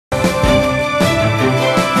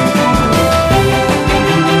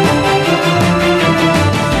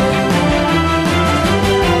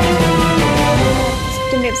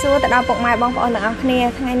ដល់ពុកម៉ែបងប្អូនទាំងអស់គ្នា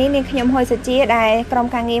ថ្ងៃនេះនាងខ្ញុំហុយសុជាដែលក្រុម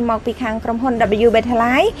ការងារមកពីខាងក្រុមហ៊ុន W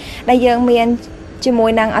Betelai ដែលយើងមានជាមួ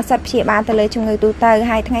យនឹងអសត់ព្យាបាលទៅលើជំងឺទូទៅ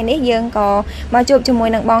ហើយថ្ងៃនេះយើងក៏មកជួបជាមួយ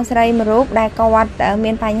នឹងបងស្រីមួយរូបដែលគាត់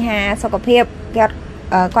មានបញ្ហាសុខភាពគា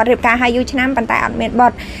ត់រៀបការហើយយូរឆ្នាំប៉ុន្តែអត់មានប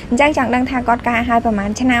ត់អញ្ចឹងចង់ដឹងថាគាត់ការហើយប្រហែល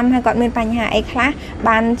ឆ្នាំហើយគាត់មានបញ្ហាអីខ្លះ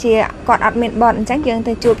បានជាគាត់អត់មានបត់អញ្ចឹងយើង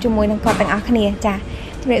ទៅជួបជាមួយនឹងគាត់ទាំងអស់គ្នាចា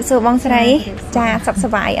ជំរាបសួរបងស្រីចាសុខស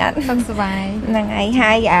ប្បាយអត់សុខសប្បាយហ្នឹង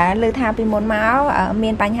ហើយលើថាពីមុនមកមា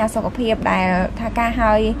នបញ្ហាសុខភាពដែលថាការ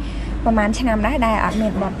ហើយប្រហែលឆ្នាំដែរដែលអត់មា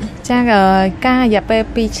នបត់ចាការរយៈពេល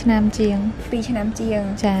2ឆ្នាំជាង2ឆ្នាំជាង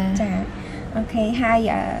ចាអូខេហើយ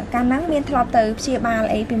កាលហ្នឹងមានធ្លាប់ទៅព្យាបាល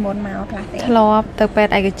អីពីមុនមកខ្លះទេធ្លាប់ទៅពេទ្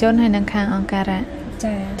យឯកជនហើយនឹងខាងអង្គការៈ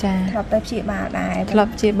ចាធ្លាប់ទៅព្យាបាលដែរធ្លា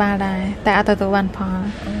ប់ព្យាបាលដែរតែអត់ទទួលបានផល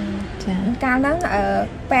ចាកាលហ្នឹង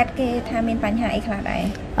ពេទ្យគេថាមានបញ្ហាអីខ្លះដែរ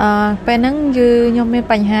ពេលហ្នឹងខ្ញុំមាន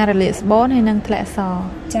បញ្ហារលាកស្បូនហើយនឹងធ្លាក់ស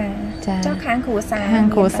ចាចុះខាងគ្រួសា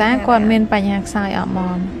រគាត់មានបញ្ហាខ្សោយអត់ម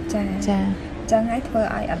កចាចឹងហើយធ្វើ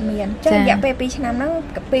ឲ្យអត់មានចឹងរយៈពេល2ឆ្នាំហ្នឹង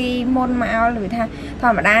ពីមុនមកឬថាធ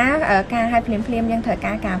ម្មតាការឲ្យភ្លាមយើងត្រូវ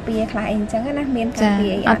ការពារខ្លះអីអញ្ចឹងណាមានការពា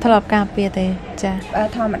រអត់ធ្លាប់ការពារទេចា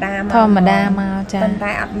ធម្មតាមកចាប៉ុន្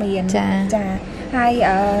តែអត់មានចាហើយ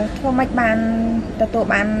ធ្វើម៉េចបានទទួល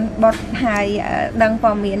បានបត់ហើយដឹង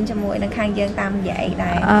ព័ត៌មានជាមួយនឹងខាងយើងតាមរយៈអី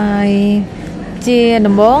ដែរហើយជា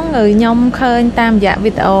ដំបូងខ្ញុំឃើញតាមរយៈ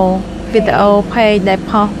វីដេអូផេកដែល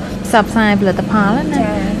ផុសផ្សព្វផ្សាយផលិតផលណា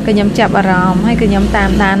ក៏ខ្ញុំចាប់អារម្មណ៍ហើយក៏ខ្ញុំតាម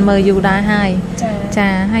ដានមើលយូរដែរហើយចា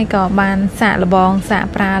ហើយក៏បានសាកល្បងសាក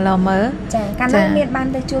ប្រើលមើលចាកាលនោះមានបាន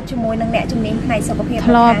ទៅជួបជាមួយនឹងអ្នកជំនាញផ្នែកសុខភាព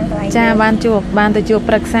ធ្លាប់ចាបានទៅជួប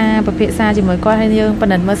ប្រឹក្សាពិភាក្សាជាមួយគាត់ហើយយើងពិ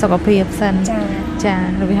និត្យមើលសុខភាពសិនចា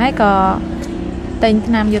រួចហើយក៏តែង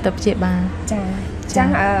ថ្នាំយកទៅព្យាបាលចាចឹង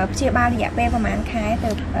ព្យាបាលរយៈពេលប្រហែលខែទៅ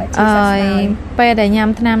ជាសះស្បើយពេលដែលញ៉ាំ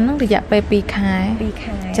ថ្នាំហ្នឹងរយៈពេល2ខែ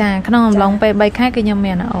ចាក្នុងអំឡុងពេល3ខែគឺខ្ញុំ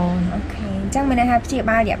មានអូនអូខេអញ្ចឹងមានន័យថាព្យា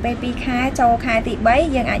បាលរយៈពេល2ខែចូលខែទី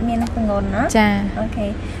3យើងអាចមានទម្ងន់ណាចាអូខេ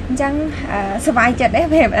អញ្ចឹងសប្បាយចិត្តទេ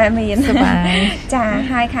ពេលមានសប្បាយចា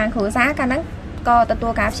ហើយខាងគ្រូសាកាលហ្នឹងក៏ទទួ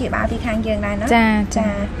លការព្យាបាលពីខាងយើងដែរណាចា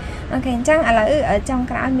អូខេអញ្ចឹងឥឡូវចុង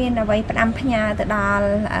ក្រោយមានអ្វីផ្ដាំផ្ញើទៅដល់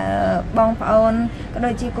បងប្អូនក៏ដូ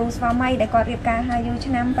ចជាគូស្វាមីដែលគាត់រៀបការហើយយូរ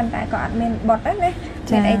ឆ្នាំប៉ុន្តែក៏អត់មានបុត្រដែរណា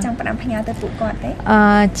មានអីចង់ផ្ដាំផ្ញើទៅពួកគាត់ទេ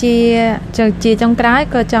ជាចុងក្រោយ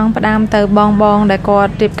ក៏ចង់ផ្ដាំទៅបងដែលគា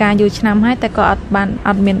ត់រៀបការយូរឆ្នាំហើយតែក៏អ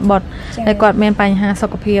ត់មានបុត្រតែគាត់មានបញ្ហាសុ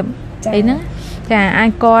ខភាពអីហ្នឹងចា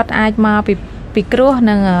គាត់អាចមកពីគ្រោះ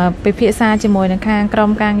នឹងពិភាក្សាជាមួយនឹងខាងក្រុម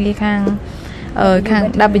ការងារខាង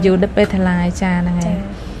W Betelai ចាហ្នឹងហើយ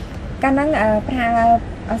កាលហ្នឹងប្រើ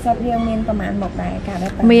អសត់យើងមានប្រហែលមុខដែរកាលដែ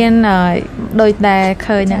រមានដូចដែល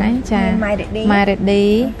ឃើញហ្នឹងឯងចា My Ready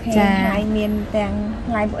ចាហើយមានទាំង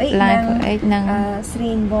Live X និង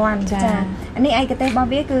3 in 1ចាអានេះឯកទេសរបស់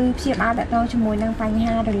វាគឺព្យាបាលតទៅជាមួយនឹងបញ្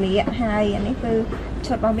ហារលាកហើយអានេះគឺ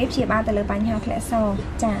ឈុតរបស់វាព្យាបាលទៅលើបញ្ហាធ្លាក់ស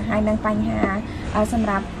ចាហើយនឹងបញ្ហាសម្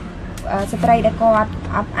រាប់ស្ត្រីដែលគាត់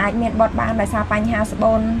អត់អាចមានបត់បានដោយសារបញ្ហាស្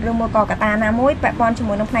បូនឬមួយក៏កតាណាមួយពាក់ព័ន្ធជា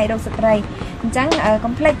មួយនឹងផ្នែករោគស្ត្រីអញ្ចឹង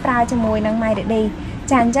កុំភ្លេចប្រើជាមួយនឹង My Ready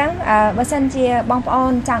ចាអញ្ចឹងបើសិនជាបងប្អូ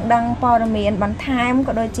នចង់ដឹងព័ត៌មានបន្ថែម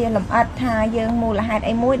ក៏ដូចជាលម្អិតថាយើងមូលហេតុ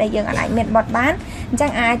អីមួយដែលយើងអាចមានបត់បានអញ្ចឹ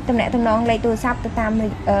ងអាចទំនាក់ទំនងលេខទូរស័ព្ទទៅតាម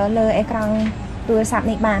លើអេក្រង់ទូរស័ព្ទ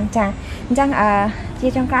នេះបានចាអញ្ចឹងជា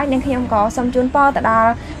ចុងក្រោយនាងខ្ញុំក៏សូមជូនពរទៅដ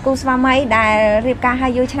ល់គូស្វាមីដែលរៀបការហើ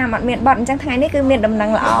យយូរឆ្នាំអត់មានបត់អញ្ចឹងថ្ងៃនេះគឺមានដំណឹង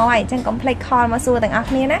ល្អហើយអញ្ចឹងកុំភ្លេចខលមកសួរទាំងអស់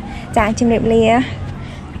គ្នាណាចាជំរាបលា